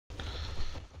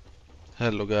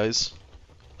Hello guys.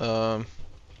 Um,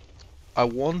 I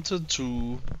wanted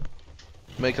to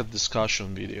make a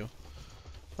discussion video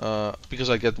because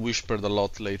I get whispered a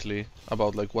lot lately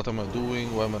about like what am I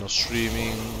doing, why am I not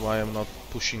streaming, why I'm not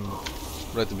pushing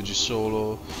Red BG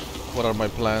solo, what are my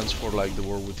plans for like the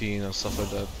World Within and stuff like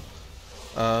that.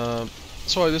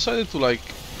 So I decided to like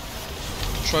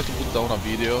try to put down a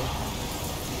video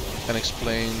and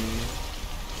explain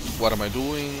what am I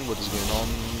doing, what is going on,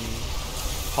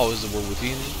 how is the World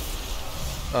Within.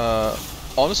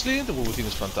 Honestly, the WoW Within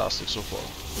is fantastic so far.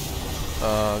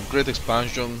 Great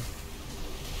expansion,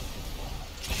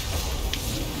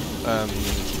 and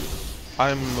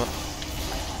I'm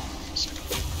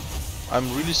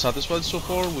really satisfied so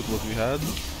far with what we had.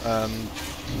 And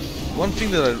one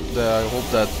thing that I hope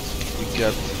that we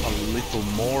get a little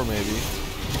more maybe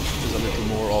is a little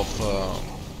more of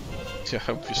yeah,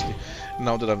 obviously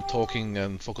now that I'm talking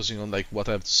and focusing on like what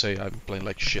I have to say, I'm playing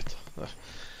like shit.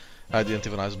 I didn't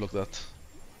even ice block that.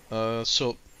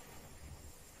 So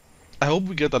I hope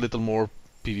we get a little more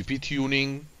PvP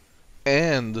tuning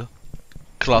and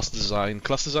class design.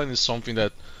 Class design is something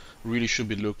that really should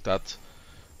be looked at.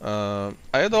 I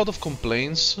had a lot of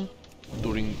complaints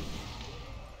during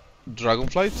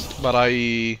Dragonflight, but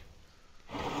I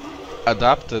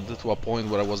adapted to a point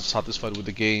where I was satisfied with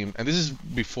the game, and this is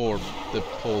before the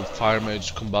whole Fire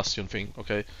Mage combustion thing,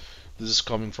 okay? This is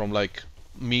coming from like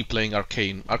me playing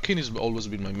Arcane. Arcane has always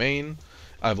been my main.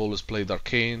 I've always played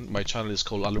Arcane. My channel is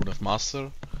called Aluneth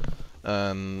Master,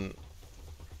 and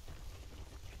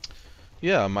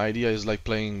yeah, my idea is like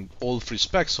playing all three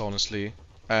specs honestly.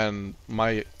 And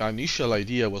my initial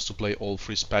idea was to play all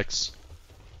three specs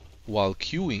while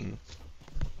queuing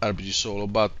RPG solo,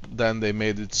 but then they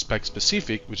made it spec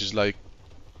specific, which is like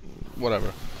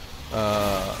whatever.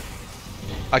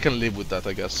 I can live with that,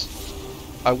 I guess.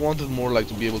 I wanted more like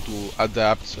to be able to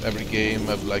adapt every game,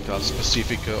 have like a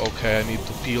specific, okay, I need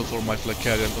to peel for my flag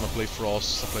carrier, I'm gonna play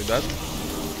Frost, stuff like that.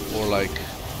 Or like,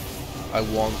 I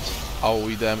want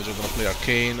AoE damage, I'm gonna play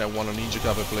Arcane, I want a Ninja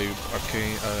Cap, I play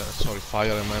Arcane, sorry,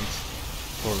 Fire I meant,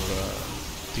 for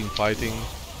team fighting.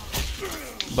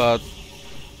 But,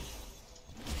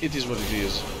 it is what it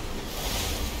is.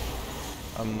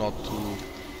 I'm not too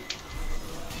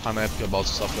unhappy about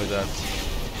stuff like that.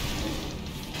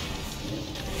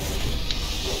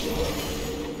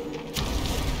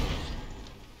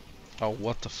 Oh,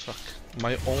 what the fuck?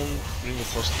 My own Ring of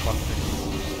Frost tactic.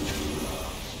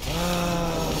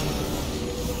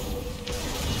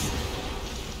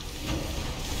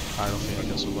 I don't think I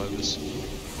can survive this.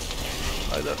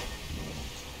 I dead.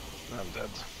 I'm dead.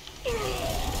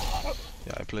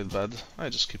 Yeah, I played bad. I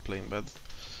just keep playing bad.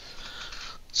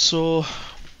 So,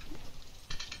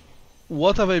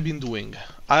 what have I been doing?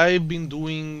 I've been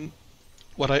doing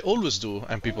what I always do,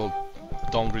 and people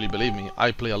don't really believe me.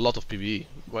 I play a lot of PvE,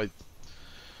 right?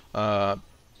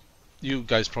 You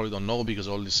guys probably don't know because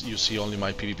all this you see only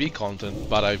my PvP content,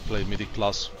 but I played Mythic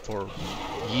Plus for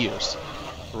years,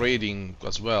 raiding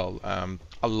as well.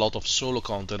 A lot of solo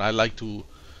content. I like to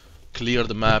clear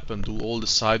the map and do all the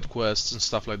side quests and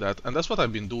stuff like that, and that's what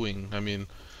I've been doing. I mean,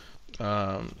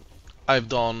 I've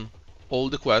done all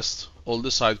the quests, all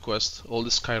the side quests, all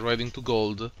the sky riding to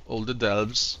gold, all the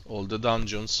delves, all the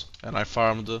dungeons, and I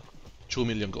farmed 2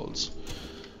 million golds.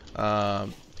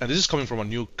 And this is coming from a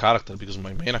new character because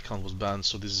my main account was banned,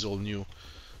 so this is all new.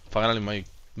 Finally, my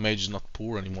mage is not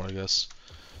poor anymore, I guess.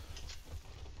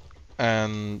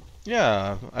 And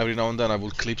yeah, every now and then I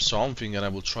will clip something and I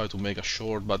will try to make a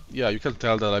short, but yeah, you can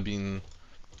tell that I've been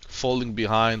falling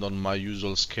behind on my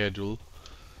usual schedule.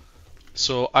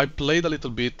 So I played a little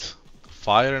bit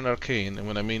Fire and Arcane, and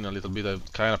when I mean a little bit, I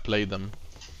kind of played them.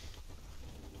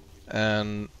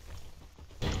 And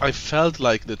I felt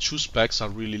like the two specs are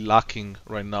really lacking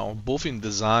right now, both in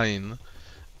design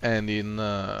and in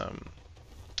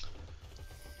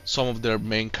some of their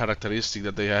main characteristics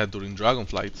that they had during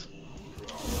Dragonflight.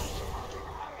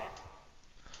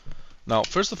 Now,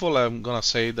 first of all, I'm gonna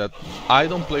say that I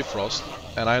don't play Frost,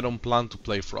 and I don't plan to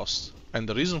play Frost. And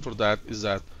the reason for that is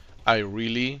that I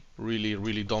really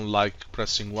don't like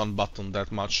pressing one button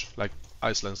that much, like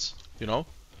Iceland's, you know?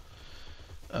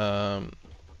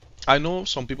 I know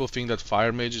some people think that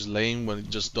Fire Mage is lame when it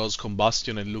just does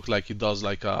combustion and look like it does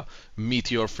like a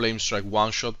meteor flame strike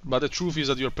one shot, but the truth is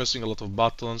that you're pressing a lot of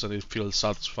buttons and it feels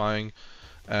satisfying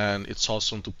and it's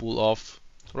awesome to pull off.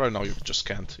 Right now you just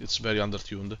can't, it's very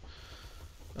undertuned.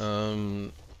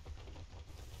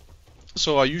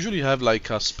 So I usually have like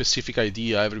a specific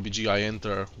idea every BG I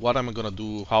enter, what I'm gonna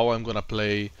do, how I'm gonna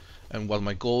play, and what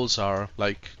my goals are.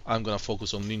 Like, I'm gonna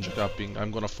focus on ninja capping,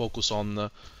 I'm gonna focus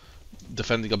on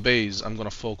defending a base, I'm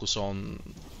gonna focus on,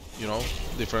 you know,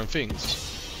 different things.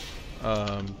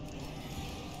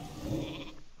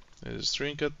 There's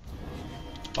trinket.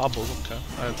 Bubble, okay,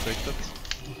 I'll take that.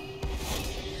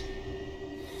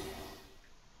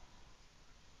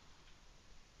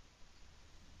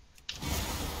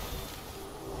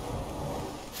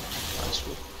 Nice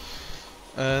good.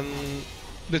 And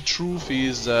the truth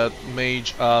is that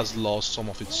Mage has lost some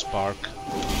of its spark.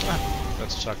 Ah,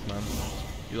 that's check, man.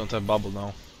 You don't have bubble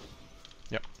now.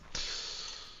 Yeah.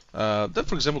 That,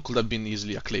 for example, could have been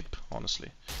easily a clip, honestly.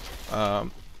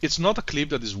 It's not a clip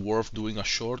that is worth doing a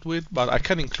short with, but I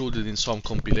can include it in some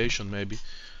compilation, maybe.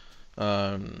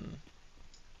 Of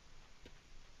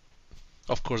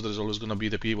course, there's always gonna be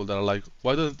the people that are like,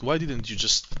 why didn't you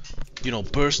just, you know,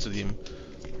 burst him?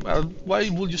 Well, why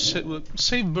would you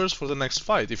save burst for the next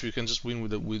fight if you can just win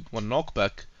with one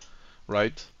knockback,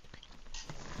 right?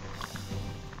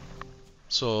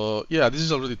 So yeah, this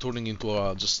is already turning into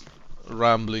a just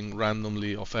rambling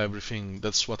randomly of everything.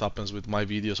 That's what happens with my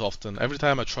videos often. Every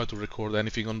time I try to record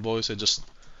anything on voice, I just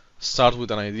start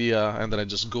with an idea and then I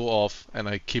just go off and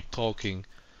I keep talking,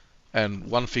 and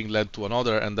one thing led to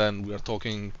another, and then we are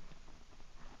talking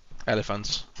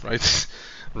elephants, right?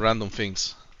 Random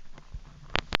things.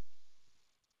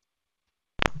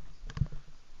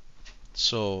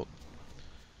 So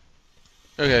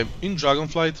okay, in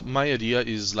Dragonflight my idea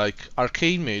is like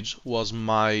Arcane Mage was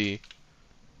my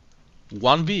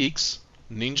 1vx,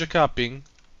 ninja capping,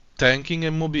 tanking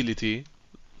and mobility,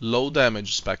 low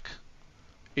damage spec.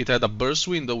 It had a burst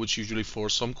window which usually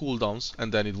forced some cooldowns,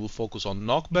 and then it will focus on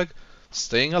knockback,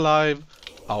 staying alive,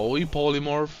 AoE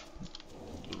polymorph,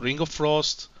 Ring of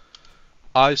Frost,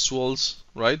 Ice Walls,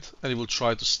 right? And it will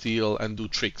try to steal and do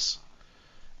tricks.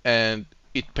 And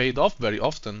it paid off very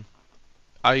often.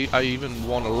 I even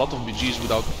won a lot of BGs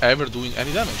without ever doing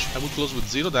any damage. I would close with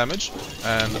 0 damage,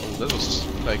 and oh, that was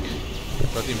like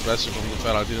pretty impressive from the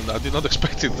fella. I did not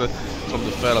expect it from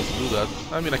the fella to do that.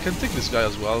 I mean, I can take this guy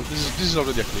as well. This is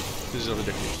already a clip. This is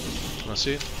already a clip. Wanna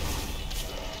see?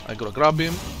 I gotta grab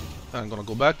him, and I'm gonna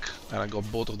go back, and I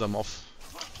got both of them off,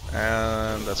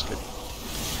 and that's clip.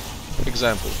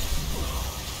 Example.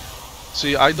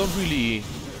 See, I don't really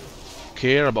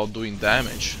care about doing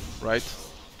damage, right?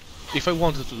 If I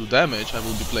wanted to do damage, I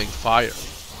would be playing fire.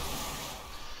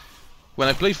 When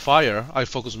I play fire, I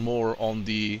focus more on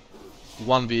the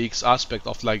 1vx aspect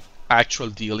of like actual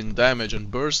dealing damage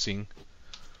and bursting.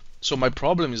 So my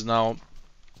problem is now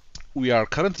we are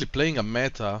currently playing a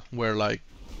meta where like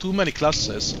too many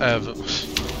classes have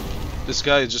this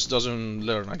guy just doesn't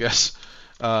learn, I guess.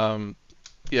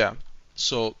 Yeah,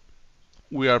 so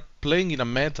we are playing in a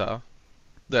meta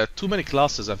that too many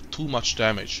classes have too much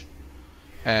damage,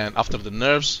 and after the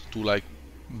nerfs to like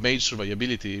mage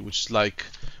survivability, which is like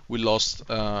we lost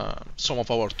some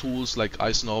of our tools like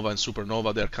Ice Nova and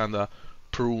Supernova. They're kinda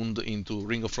pruned into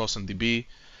Ring of Frost and DB,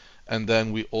 and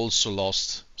then we also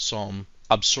lost some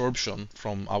absorption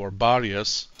from our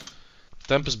barriers.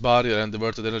 Tempest Barrier and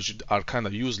Diverted Energy are kinda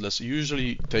useless. You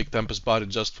usually take Tempest Barrier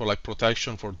just for like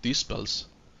protection for dispels,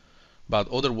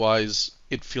 but otherwise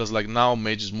it feels like now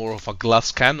Mage is more of a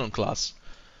glass cannon class.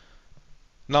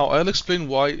 Now I'll explain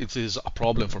why it is a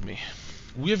problem for me.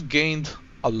 We have gained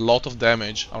a lot of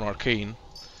damage on Arcane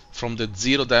from the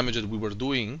 0 damage that we were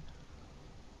doing,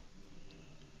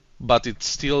 but it's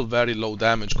still very low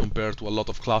damage compared to a lot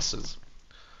of classes.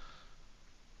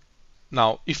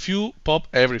 Now, if you pop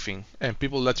everything and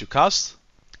people let you cast,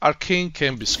 Arcane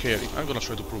can be scary. I'm gonna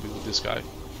try to prove it with this guy.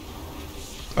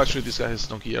 Actually, this guy has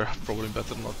no gear. Probably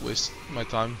better not waste my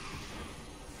time.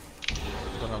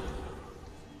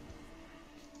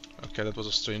 Okay, that was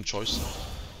a strange choice.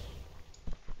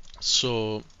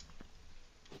 So,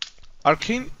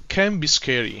 Arcane can be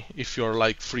scary if you're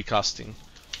like free casting.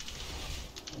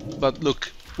 But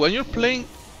look, when you're playing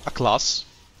a class,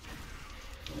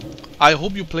 I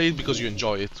hope you play it because you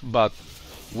enjoy it, but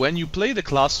when you play the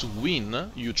class to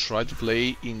win, you try to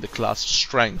play in the class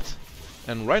strength.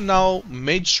 And right now,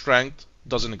 Mage strength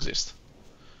doesn't exist.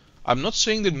 I'm not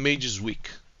saying that Mage is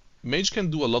weak. Mage can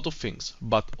do a lot of things,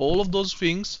 but all of those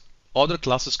things, other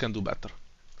classes can do better.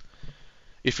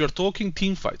 If you're talking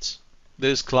team fights,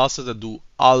 there's classes that do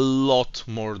a lot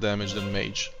more damage than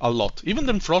Mage. A lot. Even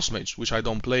than Frost Mage, which I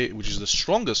don't play, which is the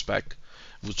strongest spec,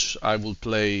 which I will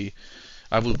play,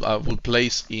 I will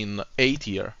place in A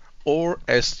tier or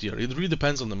S tier. It really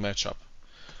depends on the matchup.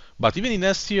 But even in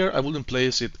S tier, I wouldn't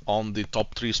place it on the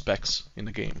top 3 specs in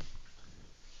the game.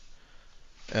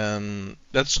 And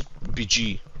that's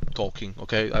BG talking,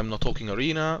 okay? I'm not talking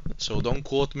arena, so don't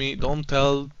quote me, don't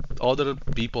tell other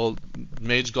people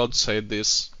Mage God said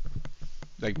this.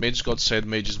 Like Mage God said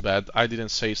Mage is bad. I didn't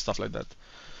say stuff like that.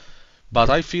 But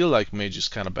I feel like Mage is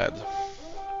kind of bad,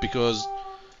 because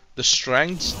the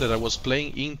strengths that I was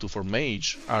playing into for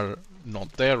Mage are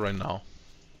not there right now.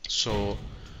 So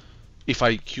if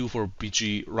I queue for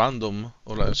BG random,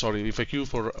 or sorry, if I queue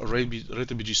for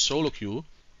Rated BG solo queue,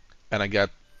 and I get,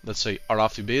 let's say,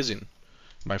 Arathi Basin,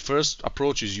 my first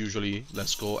approach is usually,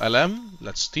 let's go LM,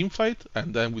 let's teamfight,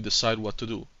 and then we decide what to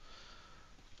do.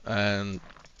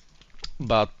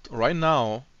 But right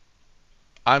now,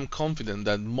 I'm confident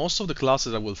that most of the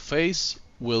classes I will face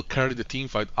will carry the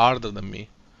teamfight harder than me.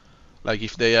 Like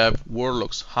if they have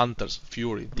Warlocks, Hunters,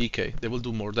 Fury, DK, they will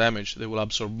do more damage, they will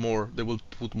absorb more, they will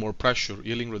put more pressure,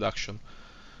 healing reduction,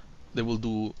 they will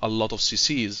do a lot of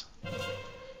CCs.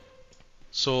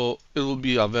 So it will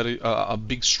be a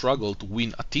big struggle to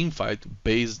win a team fight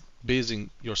basing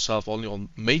yourself only on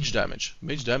mage damage.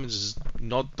 Mage damage is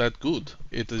not that good.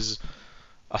 It is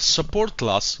a support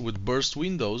class with burst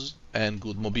windows and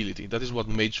good mobility. That is what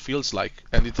mage feels like,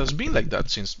 and it has been like that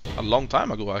since a long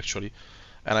time ago actually.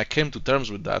 And I came to terms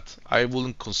with that. I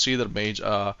wouldn't consider mage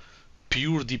a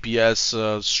pure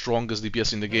DPS, strongest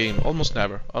DPS in the game. Almost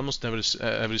never. Almost never.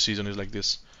 Every season is like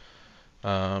this.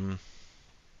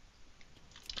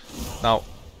 Now,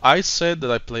 I said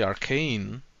that I play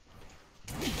Arcane,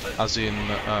 as in,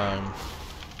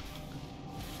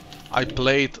 I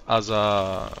played as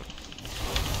a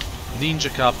ninja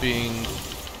capping,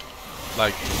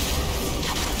 like,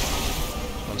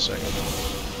 1 second.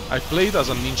 I played as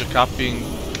a ninja capping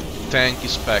tanky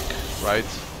spec, right?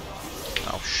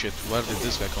 Oh shit, where did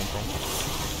this guy come from?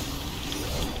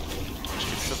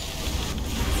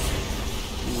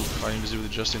 Oof, I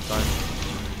invisibility just in time.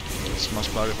 It's mass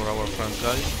barrier for our friend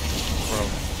guy. For our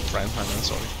friend, I meant,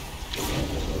 sorry.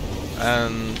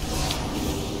 And...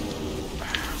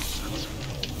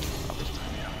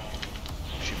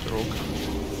 Shift the rogue.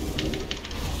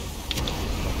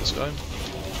 Not this guy.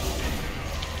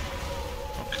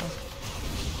 Okay.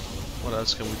 What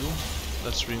else can we do?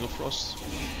 Let's Ring of Frost.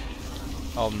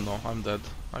 Oh no, I'm dead.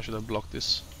 I should have blocked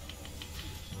this.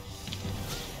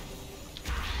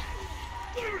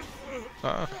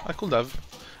 I could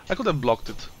have blocked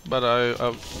it, but I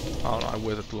don't know, I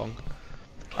waited too long.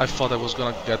 I thought I was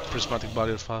gonna get Prismatic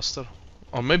Barrier faster.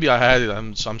 Or maybe I had it,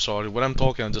 I'm sorry. When I'm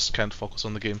talking I just can't focus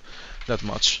on the game that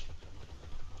much.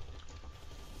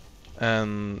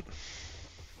 And...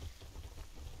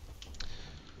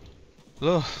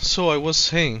 so I was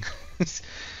saying...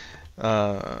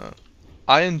 I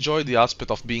enjoy the aspect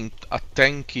of being a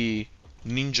tanky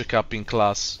ninja capping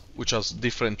class, which has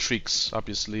different tricks up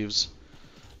his sleeves.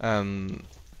 And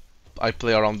I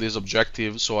play around this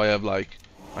objective, so I have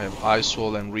Ice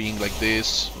Wall and Ring like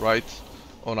this, right?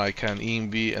 Or I can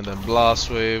Invi and then Blast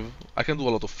Wave. I can do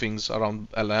a lot of things around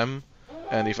LM,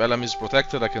 and if LM is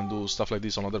protected I can do stuff like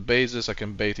this on other bases. I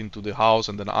can bait into the house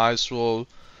and then Ice Wall.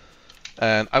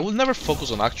 And I will never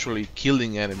focus on actually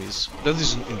killing enemies. That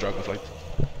is in Dragonflight.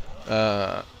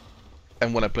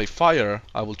 And when I play Fire,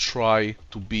 I will try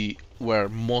to be where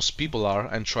most people are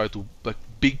and try to, like,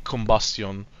 big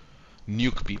combustion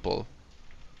nuke people.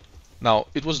 Now,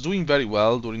 it was doing very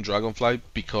well during Dragonflight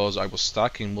because I was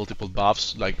stacking multiple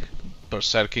buffs, like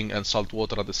Berserking and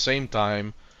Saltwater at the same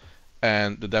time,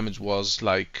 and the damage was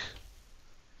like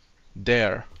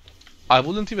there. I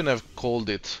wouldn't even have called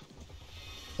it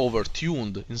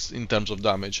overtuned in terms of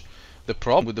damage. The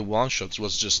problem with the one-shots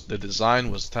was just the design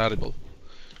was terrible.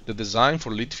 The design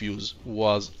for Lit Fuse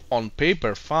was on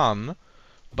paper fun,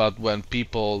 but when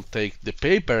people take the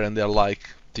paper and they're like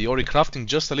theory crafting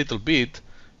just a little bit,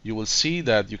 you will see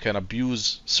that you can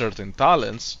abuse certain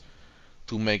talents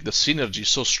to make the synergy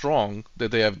so strong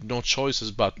that they have no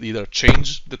choices but either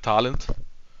change the talent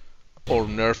or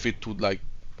nerf it to like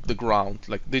the ground.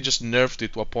 Like they just nerfed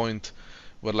it to a point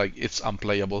where like it's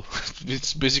unplayable.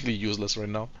 It's basically useless right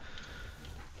now.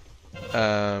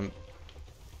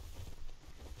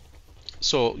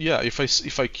 So yeah,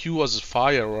 if I queue as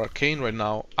Fire or Arcane right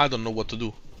now, I don't know what to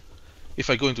do.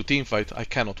 If I go into teamfight, I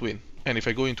cannot win. And if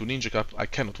I go into Ninja Cap, I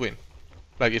cannot win.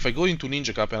 Like if I go into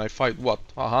Ninja Cap and I fight what?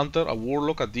 A Hunter, a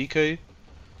Warlock, a DK?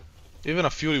 Even a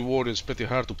Fury Warrior is pretty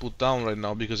hard to put down right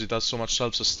now because it has so much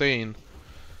self-sustain.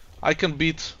 I can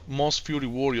beat most Fury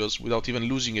Warriors without even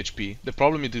losing HP. The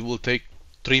problem is it will take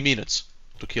 3 minutes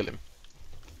to kill him.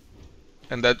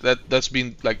 And that's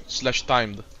been like slash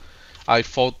timed. I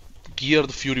fought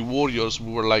geared Fury Warriors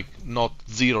who were like not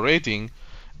 0 rating,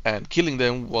 and killing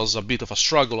them was a bit of a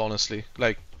struggle, honestly.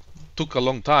 Like, took a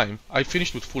long time. I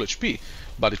finished with full HP,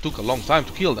 but it took a long time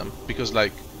to kill them because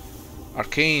like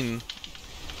Arcane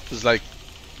is like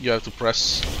you have to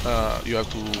press, you have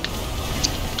to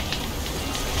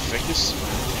make this.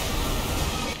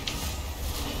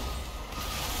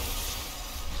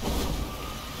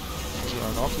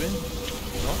 not win?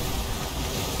 No?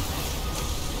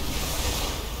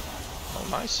 Oh,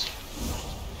 nice.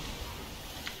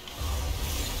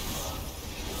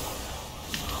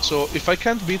 So if I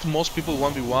can't beat most people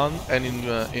 1v1 and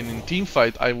in team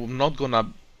fight I'm not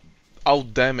gonna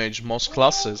out damage most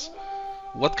classes,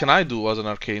 what can I do as an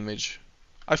Arcane Mage?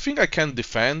 I think I can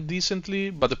defend decently,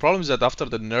 but the problem is that after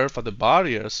the nerf at the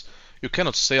barriers, you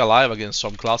cannot stay alive against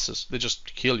some classes. They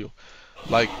just kill you.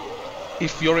 Like,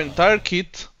 if your entire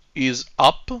kit is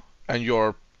up and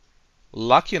you're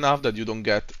lucky enough that you don't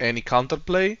get any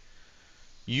counterplay,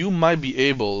 you might be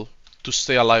able to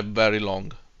stay alive very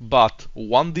long. But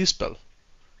one dispel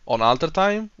on alter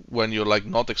time, when you're like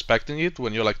not expecting it,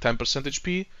 when you're like 10%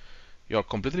 HP, you're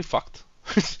completely fucked.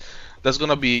 That's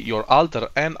gonna be your alter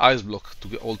and ice block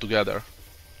all together,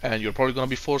 and you're probably gonna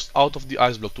be forced out of the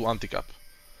ice block to anti-cap.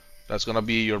 That's gonna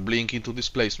be your blink into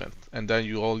displacement, and then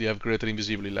you only have greater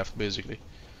invisibility left basically.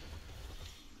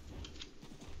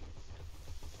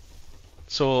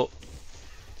 So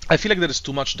I feel like there is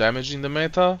too much damage in the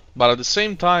meta, but at the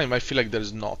same time I feel like there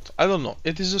is not. I don't know,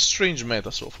 it is a strange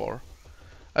meta so far.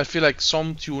 I feel like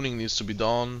some tuning needs to be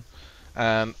done,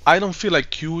 and I don't feel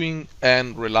like queuing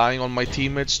and relying on my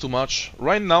teammates too much.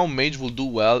 Right now Mage will do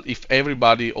well if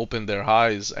everybody open their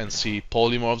eyes and see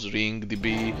polymorphs, ring,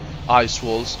 DB, ice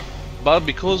walls, but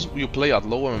because you play at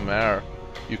low MMR,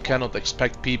 you cannot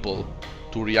expect people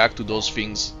to react to those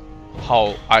things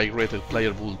how high-rated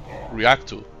player would react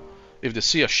to. If they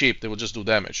see a sheep, they will just do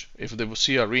damage. If they will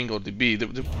see a ring or DB,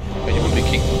 and you will be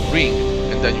kicked ring,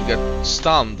 and then you get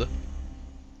stunned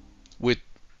with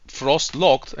frost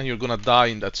locked, and you're gonna die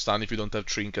in that stun if you don't have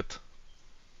trinket.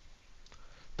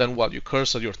 Then what? You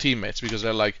curse at your teammates because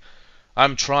they're like,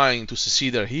 I'm trying to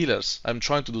CC their healers. I'm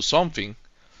trying to do something.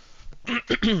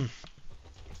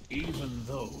 Even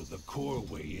though the core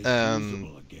way is And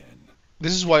usable again.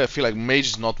 this is why I feel like Mage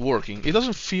is not working. It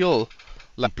doesn't feel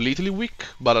like completely weak,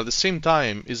 but at the same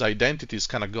time his identity is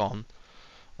kind of gone.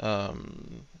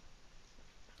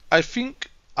 I think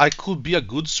I could be a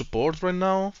good support right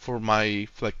now for my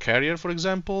flag carrier, for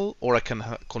example, or I can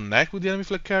connect with the enemy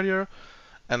flag carrier,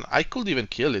 and I could even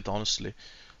kill it, honestly.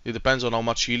 It depends on how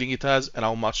much healing it has and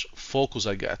how much focus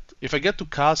I get. If I get to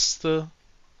cast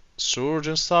Surge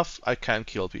and stuff, I can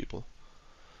kill people.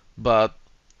 But,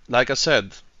 like I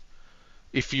said,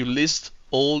 if you list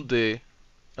all the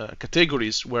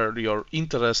categories where you're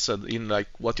interested in like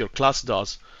what your class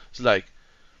does, it's like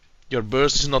your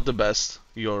burst is not the best,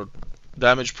 your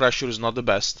damage pressure is not the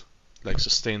best, like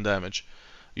sustained damage,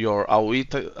 your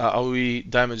AoE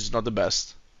damage is not the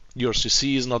best, your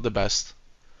CC is not the best,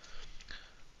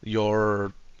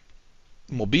 your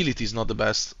mobility is not the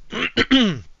best.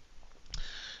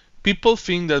 People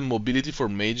think that mobility for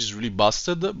Mage is really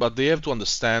busted, but they have to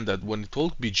understand that when you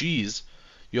talk BGs,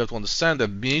 you have to understand that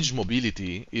Mage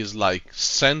mobility is like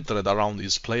centered around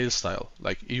his playstyle.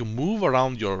 Like you move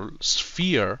around your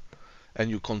sphere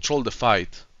and you control the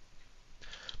fight.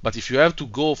 But if you have to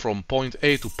go from point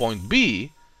A to point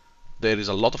B, there is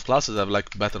a lot of classes that have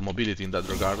like better mobility in that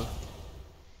regard.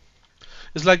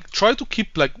 It's like try to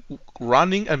keep like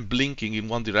running and blinking in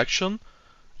one direction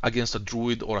against a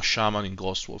druid or a shaman in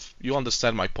Ghostwolf. You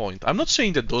understand my point. I'm not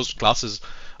saying that those classes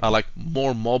are like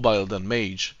more mobile than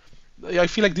Mage. I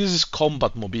feel like this is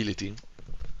combat mobility.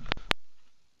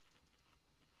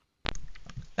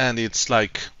 And it's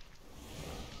like,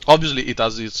 obviously it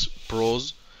has its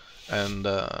pros and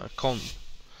cons.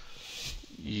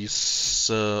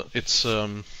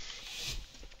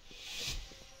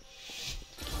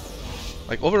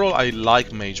 Like overall I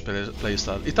like Mage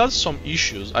playstyle. It has some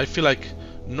issues. I feel like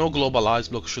no global ice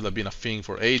block should have been a thing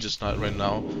for ages right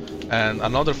now. And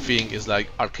another thing is like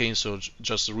Arcane Surge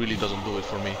just really doesn't do it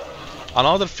for me.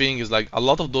 Another thing is like a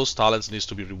lot of those talents needs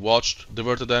to be rewatched.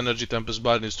 Diverted Energy, Tempest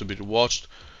Bar needs to be rewatched.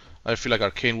 I feel like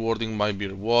Arcane Warding might be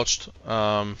rewatched.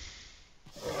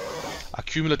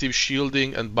 Accumulative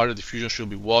Shielding and Barrier Diffusion should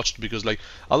be watched because like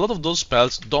a lot of those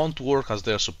spells don't work as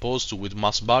they're supposed to with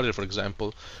Mass Barrier, for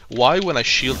example. Why when I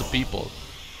shield people?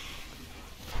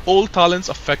 All talents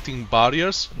affecting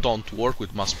barriers don't work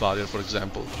with Mass Barrier, for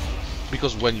example.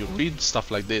 Because when you read stuff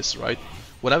like this, right?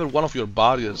 Whenever one of your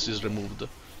barriers is removed,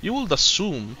 you would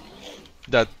assume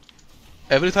that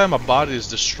every time a barrier is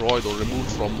destroyed or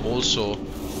removed from also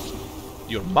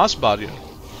your Mass Barrier,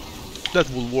 that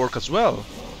will work as well,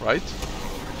 right?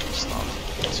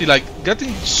 See, like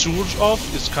getting Surge off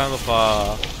is kind of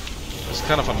a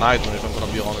nightmare, if I'm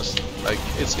gonna be honest. Like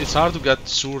it's hard to get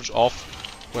Surge off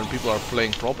when people are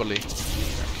playing properly.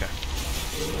 Okay.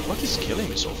 What is killing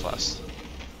me so fast?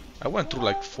 I went through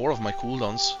like 4 of my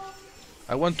cooldowns.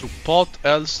 I went through Pot,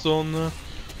 Elstone,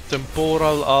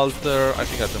 temporal alter. I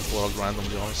think I temporal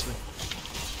randomly, honestly.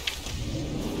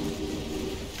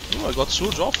 Oh, I got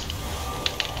Surge off.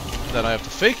 Then I have to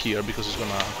fake here because it's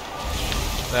gonna.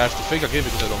 I have to fake again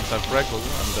because I don't have Reckle,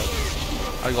 and then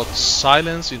I got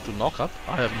Silence into Knockup.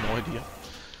 I have no idea.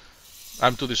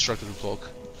 I'm too distracted to talk.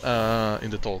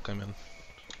 In the talk, I mean.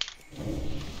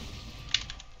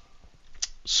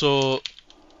 So,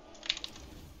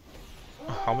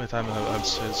 how many times have I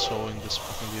said so in this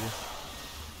fucking video?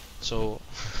 So,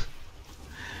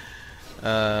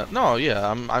 no, yeah,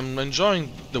 I'm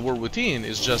enjoying the world within.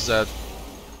 It's just that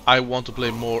I want to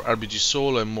play more RPG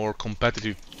solo and more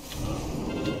competitive,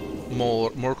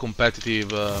 more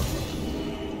competitive.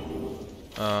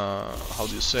 How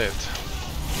do you say it?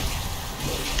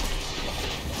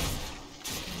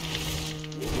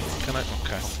 Can I?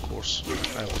 Okay, of course.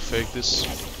 I have to fake this.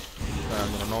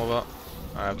 I'm gonna Nova.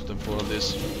 I have to temporal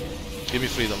this. Give me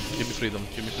freedom. Give me freedom.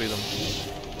 Give me freedom.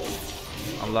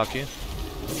 Unlucky.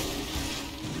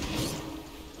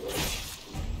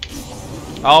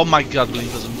 Oh my god,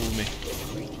 Blink doesn't move me.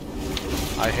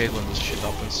 I hate when this shit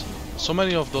happens. So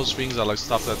many of those things are like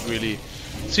stuff that really...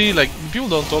 See, like, people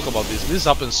don't talk about this. This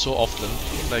happens so often.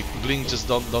 Like, Blink just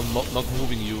not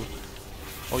moving you.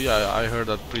 Oh yeah, I heard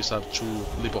that priests have true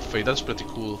Leap of Faith. That's pretty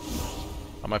cool.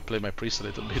 I might play my priest a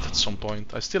little bit at some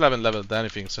point. I still haven't leveled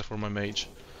anything except for my mage.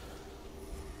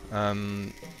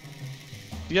 And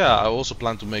yeah, I also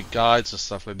plan to make guides and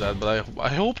stuff like that. But I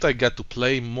hope I get to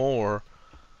play more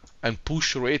and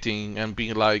push rating and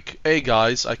be like, hey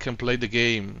guys, I can play the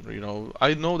game. You know,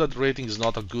 I know that rating is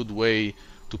not a good way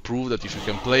to prove that if you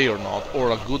can play or not,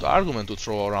 or a good argument to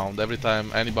throw around every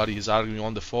time anybody is arguing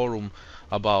on the forum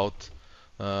about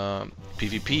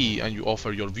PvP and you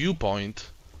offer your viewpoint.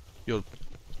 You're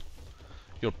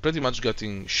pretty much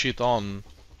getting shit on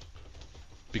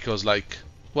because, like,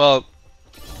 well,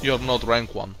 you're not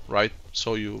rank 1, right?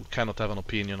 So you cannot have an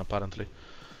opinion apparently.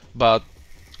 But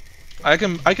I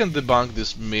can debunk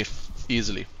this myth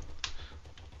easily.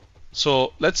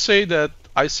 So let's say that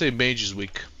I say Mage is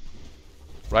weak,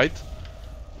 right?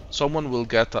 Someone will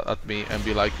get at me and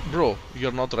be like, bro,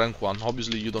 you're not rank 1,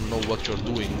 obviously you don't know what you're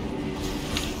doing,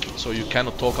 so you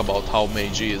cannot talk about how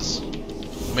Mage is.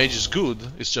 Mage is good,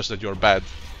 it's just that you're bad.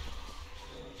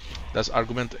 That's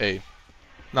argument A.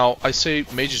 Now I say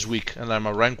Mage is weak and I'm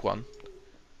a rank 1.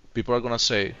 People are gonna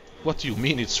say, what do you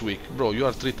mean it's weak? Bro, you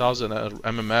are 3000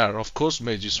 MMR, of course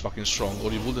Mage is fucking strong,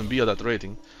 or you wouldn't be at that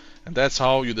rating. And that's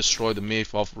how you destroy the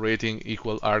myth of rating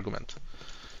equal argument.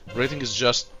 Rating is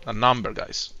just a number,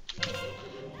 guys.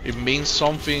 It means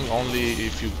something only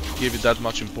if you give it that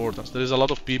much importance. There is a lot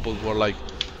of people who are like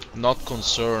not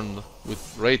concerned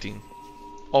with rating.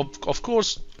 Of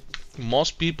course,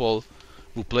 most people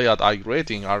who play at high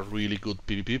rating are really good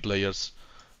PvP players,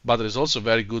 but there is also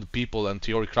very good people and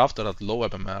theory crafter at low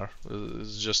MMR.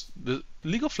 It's just the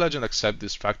League of Legends accept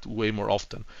this fact way more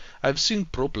often. I've seen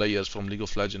pro players from League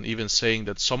of Legends even saying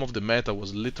that some of the meta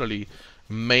was literally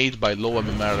made by low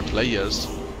MMR players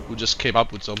who just came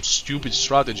up with some stupid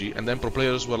strategy, and then pro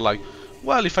players were like,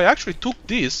 well, if I actually took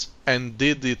this and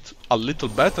did it a little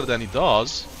better than it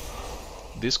does,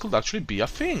 this could actually be a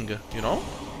thing, you know?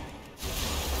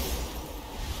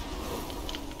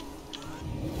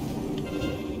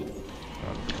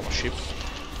 Become a ship.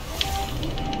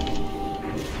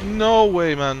 No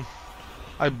way, man.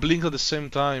 I blinked at the same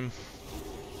time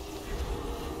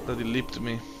that he leaped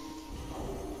me.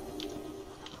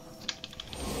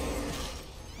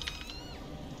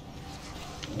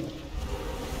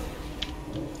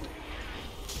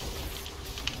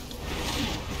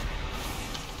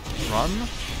 Run.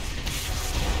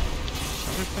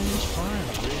 Everything is fine.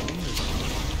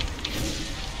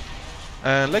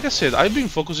 And like I said, I've been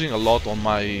focusing a lot on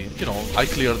my, you know, I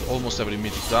cleared almost every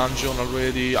mythic dungeon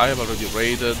already. I have already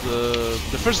raided.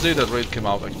 The first day that raid came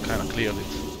out, I kind of cleared it.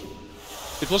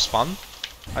 It was fun.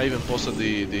 I even posted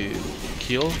the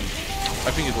kill.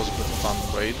 I think it was a pretty fun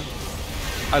raid.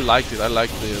 I liked it. I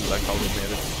liked like how they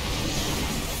made it.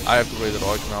 I have to raid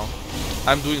Heroic now.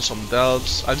 I'm doing some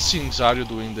delves. I've seen Xario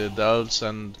doing the delves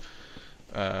and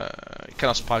it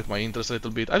kind of spiked my interest a little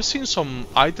bit. I've seen some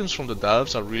items from the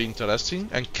delves are really interesting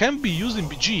and can be used in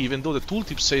BG, even though the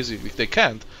tooltip says if they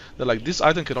can't, they're like, this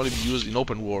item can only be used in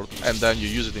open world, and then you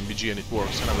use it in BG and it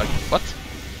works. And I'm like, what?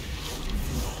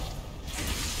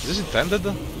 Is this intended?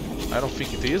 I don't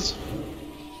think it is.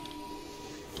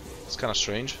 It's kind of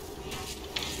strange.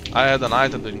 I had an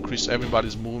item that increased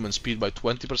everybody's movement speed by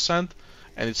 20%,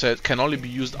 and it said can only be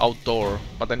used outdoor,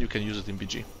 but then you can use it in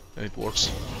BG, and it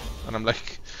works. And I'm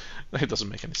like, it doesn't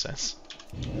make any sense.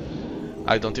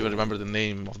 I don't even remember the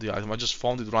name of the item. I just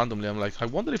found it randomly. I'm like, I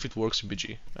wonder if it works in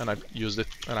BG, and I used it,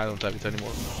 and I don't have it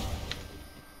anymore.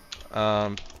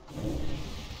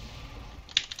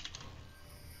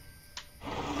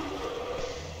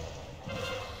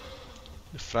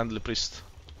 The friendly priest.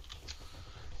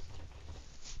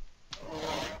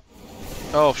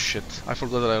 Oh shit! I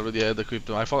forgot that I already had equipped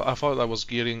them. I thought I was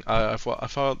gearing. I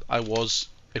thought I was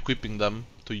equipping them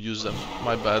to use them.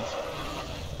 My bad.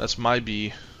 That's my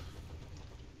B.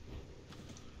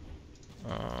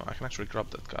 I can actually grab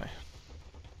that guy.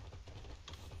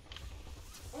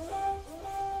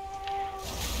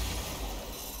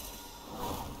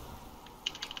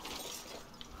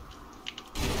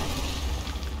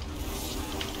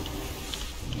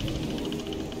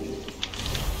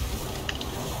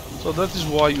 So that is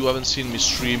why you haven't seen me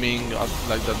streaming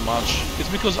like that much. It's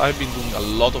because I've been doing a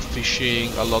lot of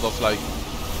fishing, a lot of like,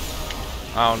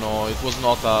 I don't know, it was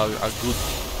not a good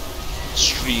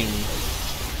stream.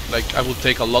 Like I would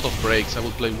take a lot of breaks. I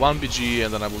would play one BG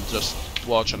and then I would just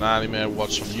watch an anime,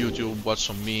 watch some YouTube, watch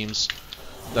some memes.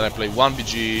 Then I play one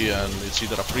BG and it's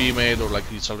either a pre-made or like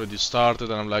it's already started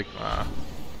and I'm like,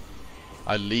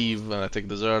 I leave and I take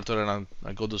deserter and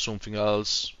I go do something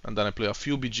else and then I play a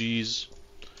few BGs.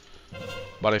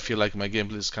 But I feel like my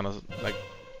gameplay is kind of like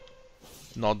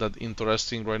not that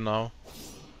interesting right now.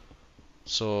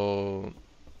 So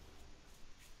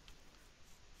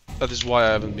that is why I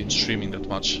haven't been streaming that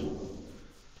much.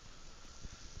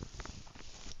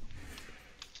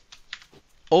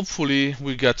 Hopefully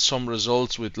we get some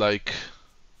results with like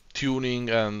tuning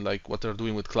and like what they're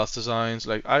doing with class designs.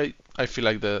 Like I feel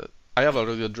like I have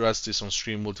already addressed this on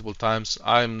stream multiple times.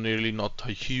 I'm really not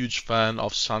a huge fan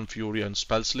of Sun Fury and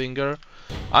Spellslinger.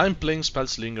 I'm playing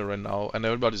Spellslinger right now and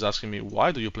everybody's asking me,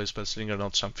 why do you play Spellslinger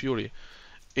not Sun Fury?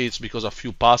 It's because a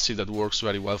few passive that works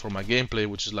very well for my gameplay,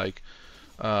 which is like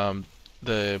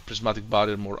the Prismatic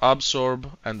Barrier more absorb,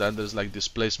 and then there's like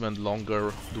displacement,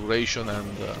 longer duration and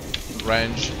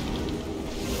range.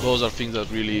 Those are things that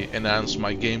really enhance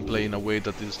my gameplay in a way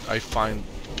that is I find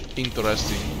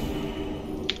interesting.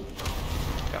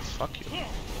 Yeah, fuck you.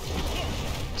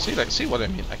 See what I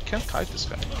mean? I can't kite this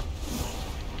guy.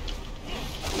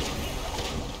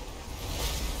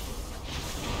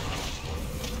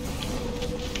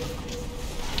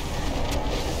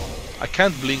 I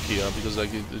can't blink here because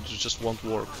like it just won't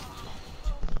work.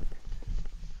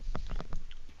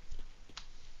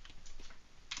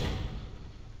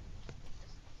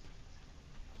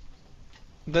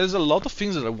 There's a lot of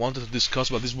things that I wanted to discuss,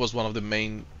 but this was one of the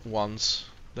main ones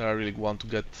that I really want to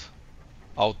get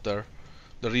out there.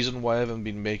 The reason why I haven't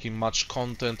been making much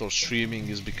content or streaming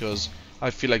is because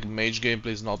I feel like Mage gameplay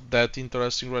is not that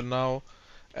interesting right now,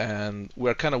 and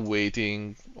we're kind of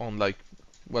waiting on like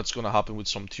what's gonna happen with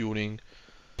some tuning.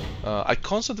 I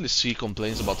constantly see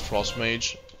complaints about Frost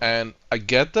Mage, and I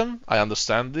get them, I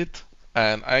understand it,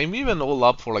 and I'm even all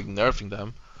up for like nerfing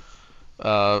them.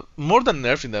 More than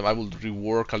nerfing them, I will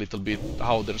rework a little bit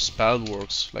how their spell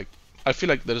works. Like, I feel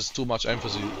like there's too much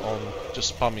emphasis on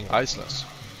just spamming Icelands.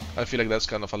 I feel like that's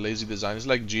kind of a lazy design. It's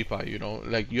like GPI, you know,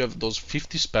 like you have those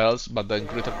 50 spells, but then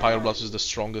Greater Pyroblast is the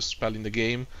strongest spell in the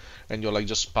game, and you're like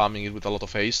just spamming it with a lot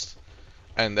of haste,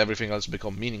 and everything else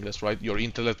become meaningless, right? Your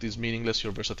intellect is meaningless,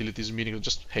 your versatility is meaningless,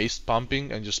 just haste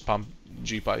pumping and just spam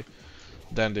GPI.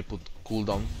 Then they put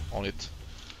cooldown on it.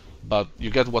 But you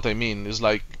get what I mean. It's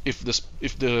like if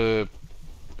the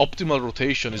optimal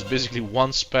rotation is basically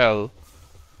one spell,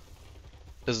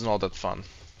 it's not that fun.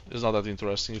 It's not that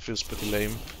interesting. It feels pretty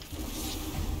lame.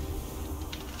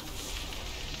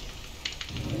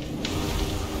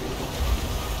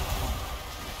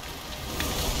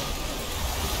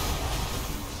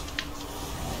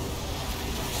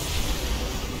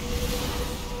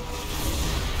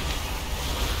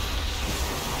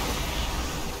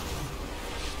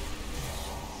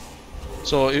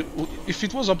 So if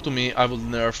it was up to me, I would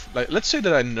nerf, like, let's say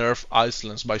that I nerf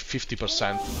Icelands by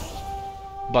 50%,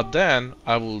 but then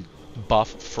I will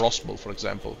buff Frostbolt, for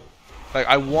example. Like,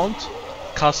 I want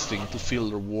casting to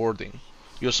feel rewarding.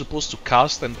 You're supposed to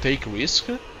cast and take risk,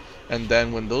 and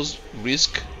then when those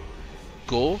risks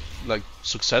go like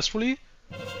successfully,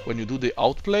 when you do the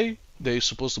outplay, they're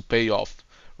supposed to pay off.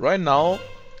 Right now,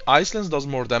 Icelands does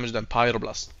more damage than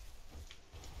Pyroblast.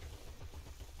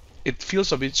 It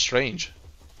feels a bit strange.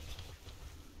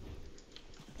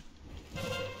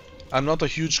 I'm not a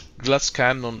huge glass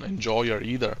cannon enjoyer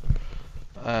either,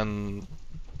 and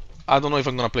I don't know if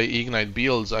I'm gonna play Ignite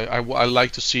builds. I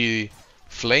like to see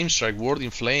Flame Strike, Ward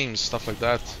in Flames, stuff like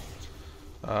that.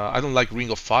 I don't like Ring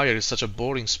of Fire. It's such a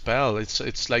boring spell.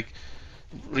 It's like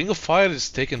Ring of Fire is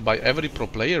taken by every pro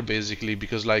player basically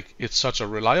because like it's such a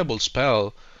reliable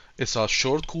spell. It's a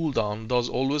short cooldown, does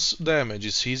always damage,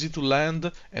 it's easy to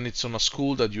land, and it's on a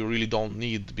school that you really don't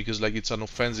need because like it's an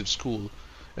offensive school.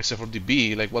 Except for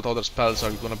DB, like what other spells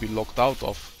are you gonna be locked out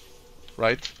of,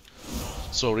 right?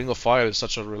 So Ring of Fire is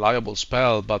such a reliable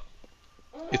spell, but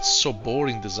it's so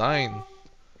boring design.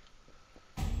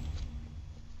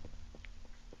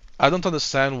 I don't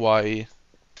understand why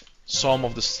some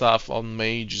of the stuff on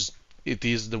Mage it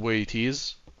is the way it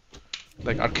is.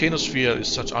 Like Arcanosphere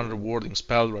is such unrewarding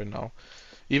spell right now.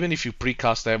 Even if you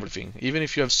precast everything, even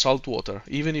if you have Saltwater,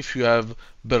 even if you have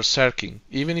Berserking,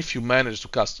 even if you manage to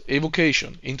cast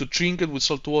Evocation into Trinket with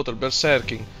Saltwater,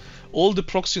 Berserking, all the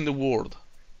procs in the world,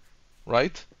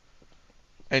 right?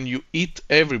 And you hit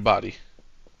everybody,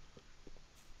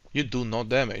 you do no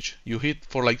damage. You hit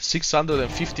for like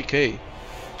 650k.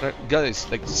 Right, guys,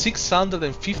 like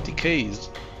 650k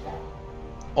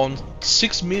on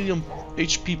 6 million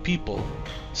HP people.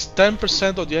 It's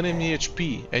 10% of the enemy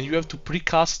HP, and you have to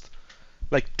precast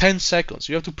like 10 seconds.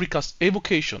 You have to precast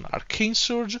Evocation, Arcane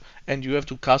Surge, and you have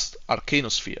to cast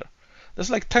Arcanosphere.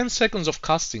 That's like 10 seconds of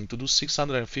casting to do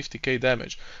 650k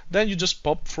damage. Then you just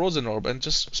pop Frozen Orb and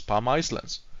just spam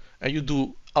Icelands, and you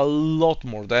do a lot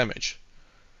more damage.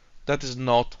 That is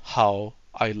not how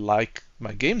I like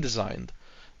my game designed.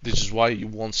 This is why you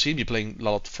won't see me playing a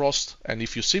lot of Frost, and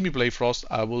if you see me play Frost,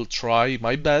 I will try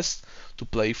my best to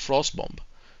play Frostbomb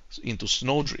into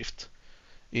Snowdrift,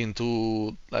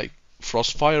 into like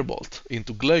Frost Firebolt,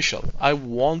 into Glacial. I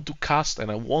want to cast and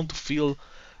I want to feel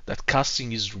that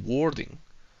casting is rewarding.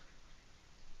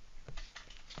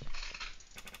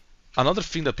 Another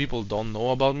thing that people don't know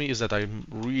about me is that I'm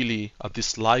really a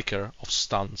disliker of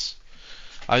stuns.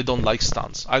 I don't like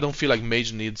stuns. I don't feel like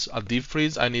Mage needs a deep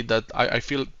freeze. I need that. I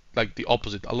feel like the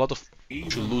opposite. A lot of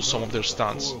should lose some of their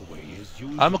stuns.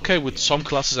 I'm okay with some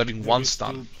classes having one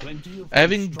stun.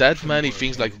 Having that many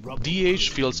things like DH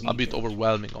feels a bit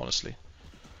overwhelming, honestly.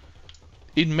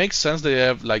 It makes sense they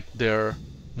have like their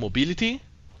mobility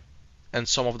and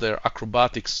some of their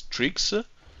acrobatics tricks,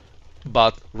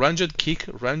 but ranged kick,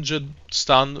 ranged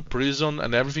stun, prison,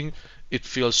 and everything, it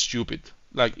feels stupid.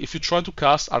 Like if you try to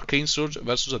cast Arcane Surge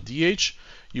versus a DH,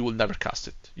 you will never cast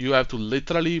it. You have to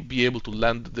literally be able to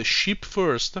land the ship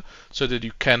first so that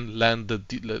you can land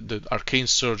the Arcane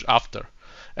Surge after.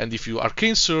 And if you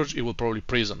Arcane Surge, it will probably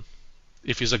prison.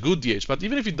 If he's a good DH, but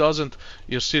even if he doesn't,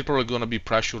 you're still probably gonna be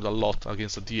pressured a lot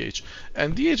against a DH.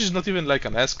 And DH is not even like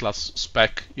an S-class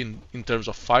spec in terms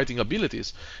of fighting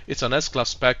abilities. It's an S-class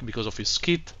spec because of his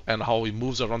kit and how he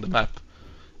moves around the map.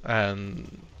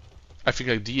 And I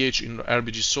think like DH in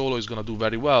RPG solo is gonna do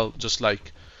very well, just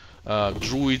like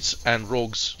Druids and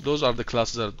Rogues. Those are the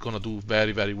classes that are gonna do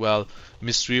very, very well.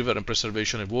 Mistweaver and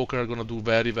Preservation Evoker are gonna do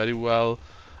very, very well.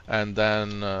 And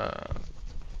then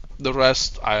the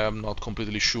rest, I am not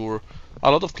completely sure. A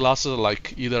lot of classes are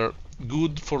like either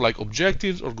good for like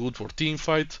objectives or good for team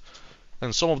fight,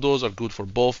 and some of those are good for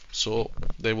both, so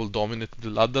they will dominate the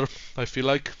ladder, I feel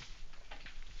like.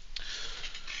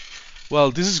 Well,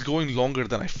 this is going longer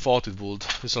than I thought it would.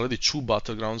 It's already 2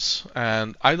 battlegrounds,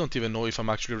 and I don't even know if I'm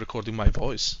actually recording my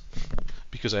voice,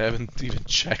 because I haven't even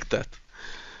checked that.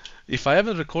 If I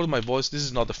haven't recorded my voice, this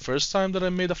is not the first time that I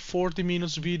made a 40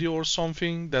 minutes video or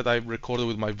something that I recorded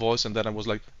with my voice and then I was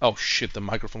like, oh shit, the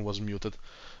microphone was muted.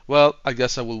 Well, I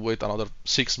guess I will wait another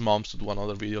 6 months to do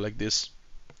another video like this.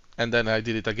 And then I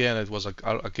did it again, it was like,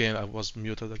 again, I was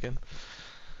muted again.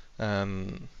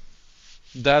 And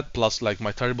that plus like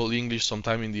my terrible English,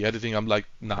 sometime in the editing, I'm like,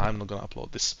 nah, I'm not gonna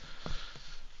upload this.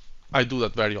 I do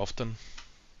that very often.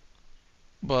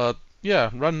 But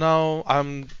yeah, right now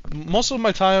most of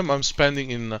my time I'm spending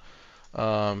in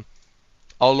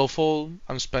Allowful.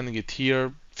 I'm spending it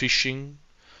here fishing,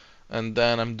 and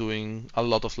then I'm doing a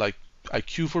lot of like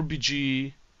IQ for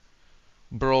BG,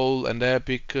 Brawl and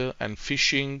Epic, and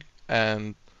fishing,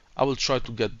 and I will try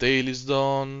to get dailies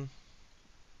done,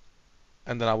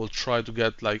 and then I will try to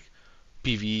get like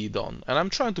PvE done, and I'm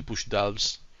trying to push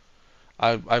delves.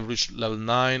 I've reached level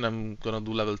 9. I'm gonna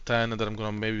do level 10, and then I'm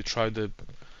gonna maybe try the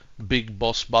big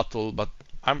boss battle, but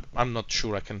I'm not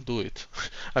sure I can do it.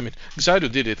 I mean,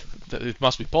 Xaido did it. It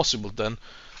must be possible then.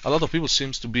 A lot of people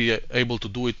seems to be able to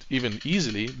do it even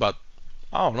easily, but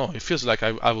I don't know. It feels like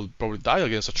I will probably die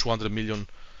against a 200 million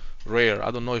rare. I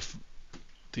don't know if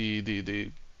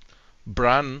the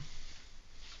Bran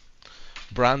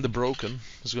the Broken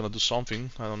is gonna do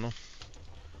something. I don't know.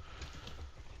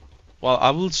 Well, I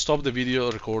will stop the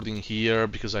video recording here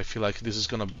because I feel like this is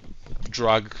gonna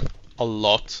drag a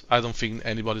lot. I don't think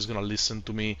anybody's gonna listen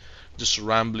to me just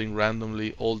rambling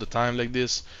randomly all the time like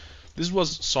this. This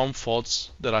was some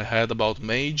thoughts that I had about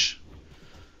Mage,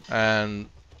 and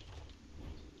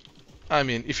I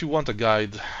mean, if you want a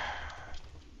guide,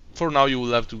 for now you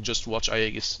will have to just watch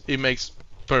Aegis. It makes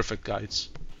perfect guides.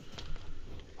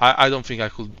 I don't think I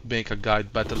could make a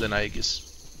guide better than Aegis.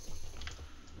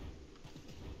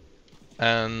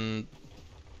 And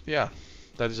yeah,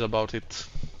 that is about it.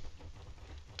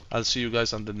 I'll see you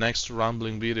guys on the next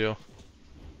rambling video.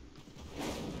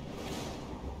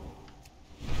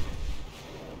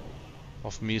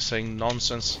 Of me saying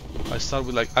nonsense. I start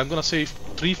with like, I'm gonna say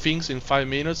 3 things in 5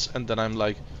 minutes, and then I'm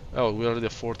like, oh, we're already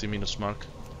at 40 minutes mark.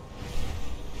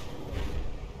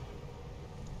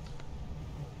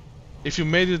 If you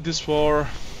made it this far,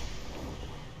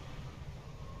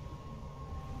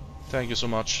 thank you so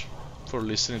much for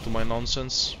listening to my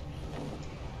nonsense.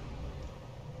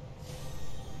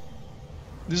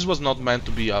 This was not meant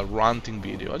to be a ranting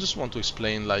video. I just want to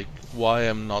explain like why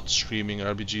I'm not streaming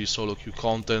RPG solo queue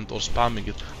content or spamming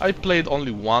it. I played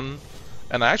only one,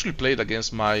 and I actually played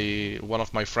against one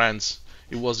of my friends.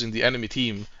 It was in the enemy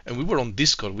team, and we were on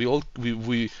Discord.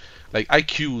 We like, I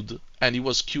queued and he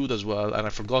was queued as well, and I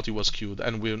forgot he was queued.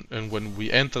 And when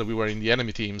we entered, we were in the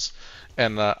enemy teams,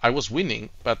 and I was winning,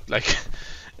 but like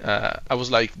I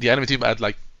was like, the enemy team had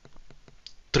like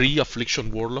 3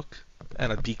 Affliction Warlock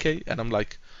and a DK, and I'm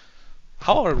like,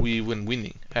 how are we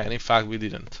winning? And in fact, we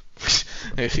didn't.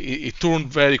 it turned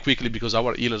very quickly because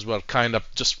our healers were kind of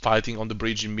just fighting on the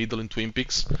bridge in middle in Twin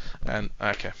Peaks, and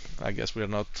okay, I guess we're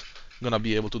not gonna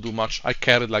be able to do much. I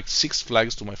carried like 6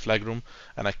 flags to my flag room,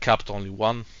 and I capped only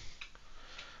 1.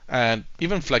 And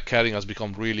even flag carrying has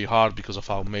become really hard because of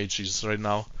how Mage is right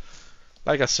now.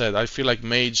 Like I said, I feel like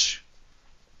Mage,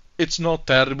 it's not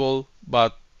terrible,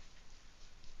 but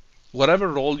whatever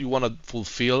role you want to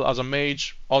fulfill as a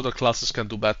mage, other classes can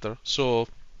do better. So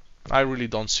I really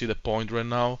don't see the point right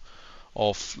now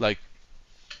of like,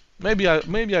 maybe I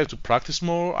have to practice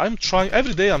more. I'm trying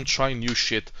every day. I'm trying new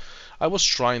shit. I was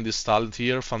trying this talent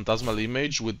here, Phantasmal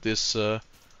Image, with this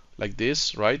like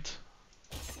this, right?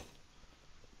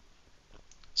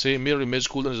 See, mirror image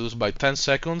cooldown is reduced by 10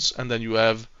 seconds, and then you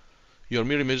have your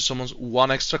mirror image summons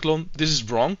 1 extra clone. This is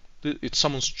wrong. It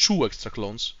summons 2 extra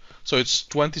clones. So it's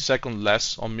 20 seconds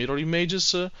less on mirror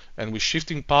images, and with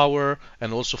shifting power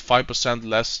and also 5%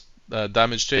 less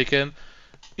damage taken,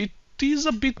 it is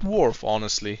a bit worth,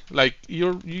 honestly. Like,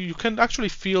 you can actually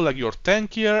feel like you're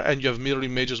tankier and you have mirror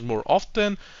images more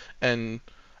often, and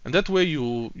that way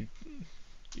you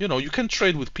know, you can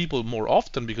trade with people more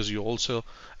often because you also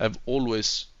have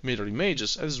always mirror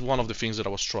images. This is one of the things that I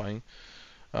was trying,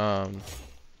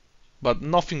 but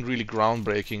nothing really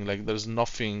groundbreaking. Like, there's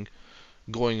nothing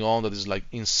going on that is like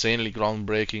insanely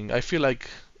groundbreaking. I feel like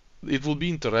it would be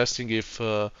interesting if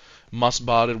Mass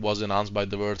Barrier was enhanced by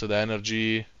diverted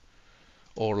energy,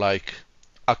 or like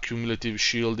accumulative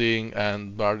shielding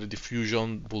and barrier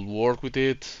diffusion would work with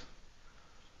it.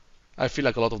 I feel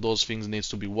like a lot of those things needs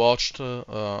to be watched.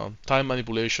 Time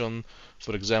manipulation,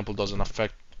 for example, doesn't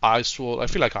affect Ice Wall. I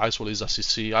feel like Ice Wall is a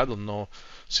CC. I don't know.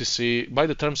 CC, by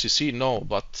the term CC, no,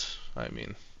 but I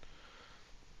mean,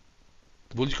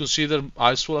 would you consider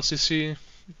Ice Wall a CC?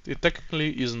 It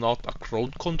technically is not a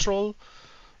crowd control,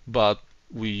 but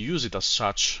we use it as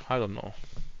such. I don't know.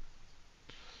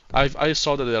 I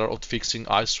saw that they are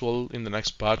outfixing Ice Wall in the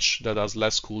next patch that has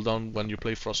less cooldown when you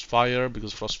play Frostfire,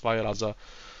 because Frostfire has a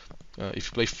if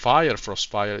you play Fire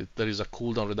Frostfire, there is a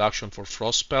cooldown reduction for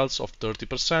frost spells of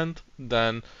 30%.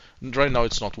 Then right now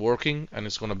it's not working, and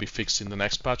it's gonna be fixed in the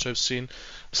next patch. I've seen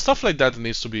stuff like that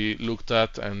needs to be looked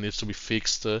at and needs to be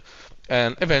fixed,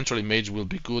 and eventually Mage will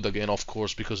be good again, of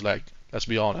course, because like, let's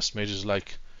be honest, Mage is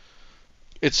like,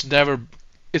 it's never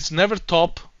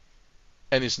top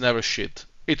and it's never shit.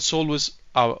 It's always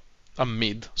a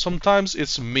mid. Sometimes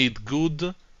it's mid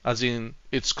good, as in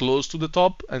it's close to the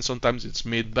top, and sometimes it's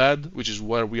mid bad, which is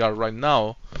where we are right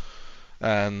now.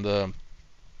 And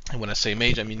when I say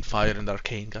Mage, I mean Fire and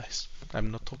Arcane, guys.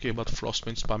 I'm not talking about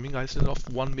Frostmage spamming guys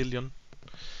of 1 million.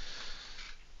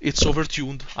 It's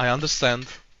overtuned, I understand.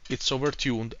 It's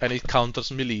overtuned and it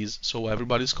counters melees, so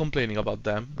everybody's complaining about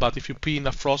them. But if you pin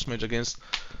a Frostmage against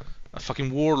a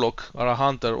fucking Warlock or a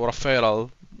Hunter or a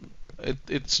Feral,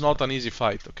 it's not an easy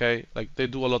fight, okay? Like, they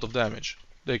do a lot of damage.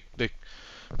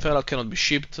 Feral cannot be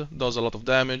shipped, does a lot of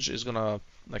damage. Is gonna,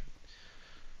 like,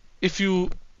 if you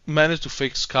manage to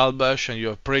fix Skullbash and you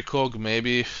have precog,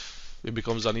 maybe it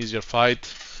becomes an easier fight.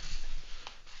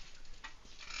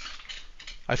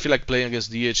 I feel like playing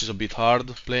against DH is a bit hard,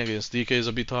 playing against DK is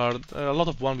a bit hard. A lot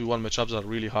of 1v1 matchups are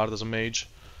really hard as a mage.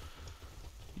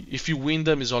 If you win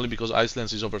them, it's only because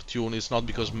Icelands is overtuned. It's not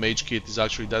because Mage Kit is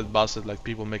actually that busted like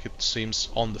people make it seems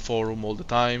on the forum all the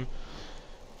time.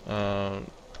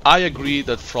 I agree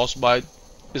that Frostbite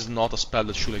is not a spell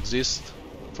that should exist.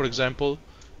 For example,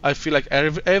 I feel like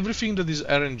everything that is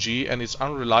RNG and it's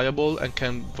unreliable and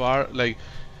can like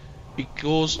it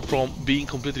goes from being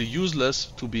completely useless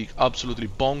to being absolutely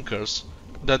bonkers.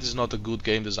 That is not a good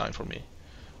game design for me.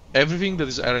 Everything that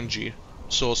is RNG,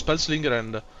 so Spellslinger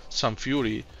and Sun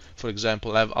Fury, for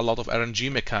example, have a lot of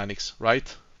RNG mechanics,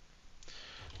 right?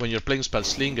 When you're playing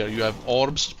Spellslinger, you have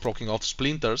orbs proccing off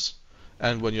splinters,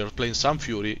 and when you're playing Sun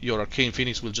Fury, your Arcane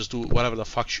Phoenix will just do whatever the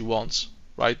fuck she wants,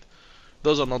 right?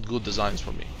 Those are not good designs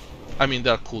for me. I mean,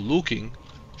 they're cool looking,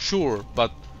 sure,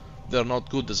 but they're not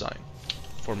good design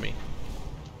for me.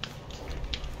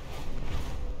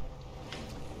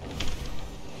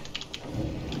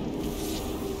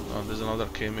 Oh, there's another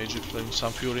Mage playing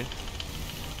Sun Fury.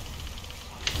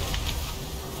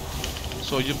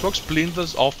 So you proc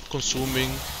splinters off consuming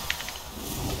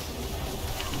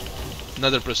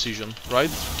Nether Precision, right?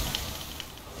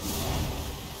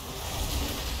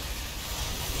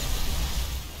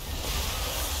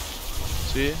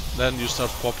 See? Then you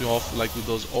start popping off like with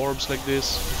those orbs like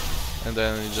this, and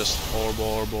then you just orb.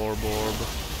 Orb.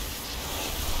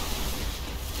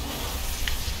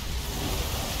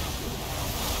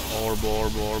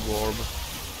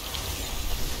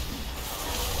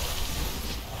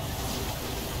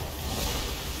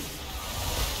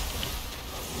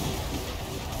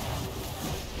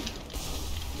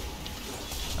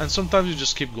 And sometimes you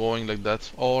just keep going like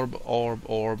that. Orb,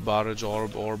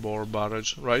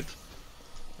 barrage, right?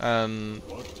 And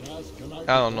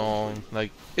I don't know,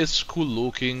 like it's cool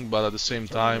looking, but at the same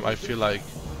time I feel like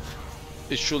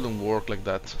it shouldn't work like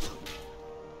that.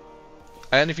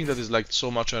 Anything that is like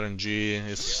so much RNG,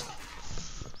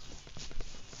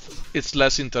 it's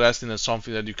less interesting than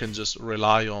something that you can just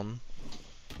rely on.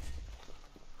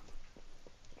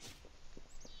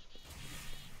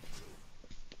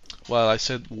 Well, I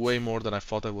said way more than I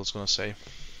thought I was gonna say.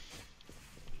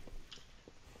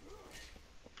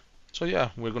 So yeah,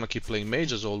 we're gonna keep playing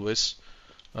Mage as always,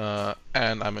 and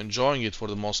I'm enjoying it for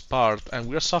the most part. And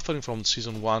we're suffering from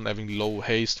Season 1 having low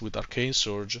haste with Arcane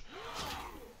Surge.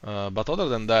 But other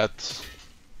than that,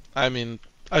 I mean,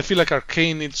 I feel like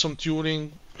Arcane needs some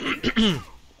tuning,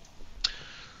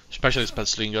 especially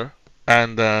Spellslinger,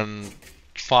 and then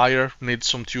Fire needs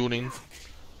some tuning,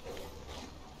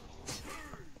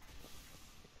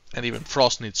 and even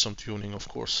Frost needs some tuning, of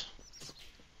course.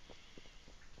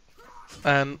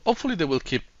 And hopefully they will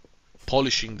keep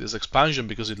polishing this expansion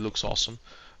because it looks awesome.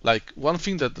 Like, one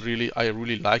thing that I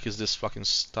really like is this fucking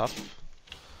stuff.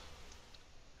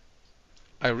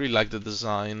 I really like the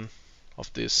design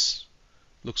of this.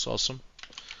 Looks awesome.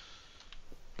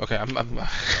 Okay, I'm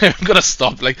gonna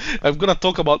stop. Like, I'm gonna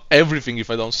talk about everything if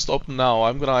I don't stop now.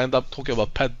 I'm gonna end up talking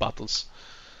about pet battles.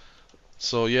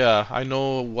 So yeah, I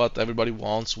know what everybody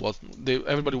wants.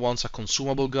 Everybody wants a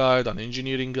consumable guide, an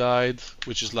engineering guide,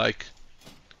 which is like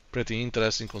pretty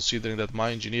interesting considering that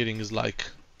my engineering is like,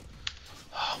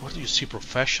 where do you see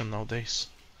profession nowadays?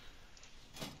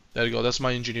 There you go. That's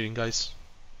my engineering, guys.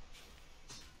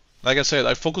 Like I said,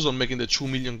 I focus on making the 2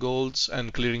 million golds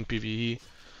and clearing PvE.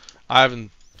 I haven't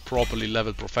properly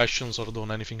leveled professions or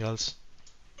done anything else.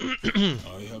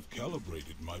 I have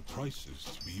calibrated my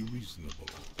prices to be reasonable.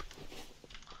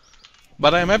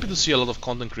 But I am happy to see a lot of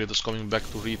content creators coming back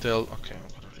to retail. Okay,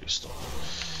 I'm gonna restart.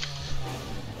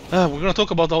 We're gonna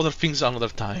talk about other things another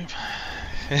time.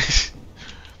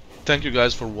 Thank you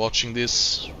guys for watching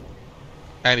this.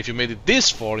 And if you made it this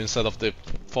far instead of the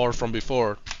far from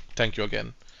before, thank you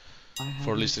again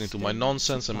for listening to my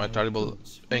nonsense and my terrible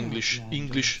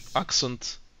English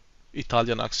accent,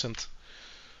 Italian accent.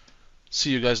 See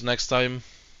you guys next time.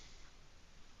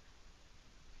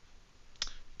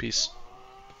 Peace.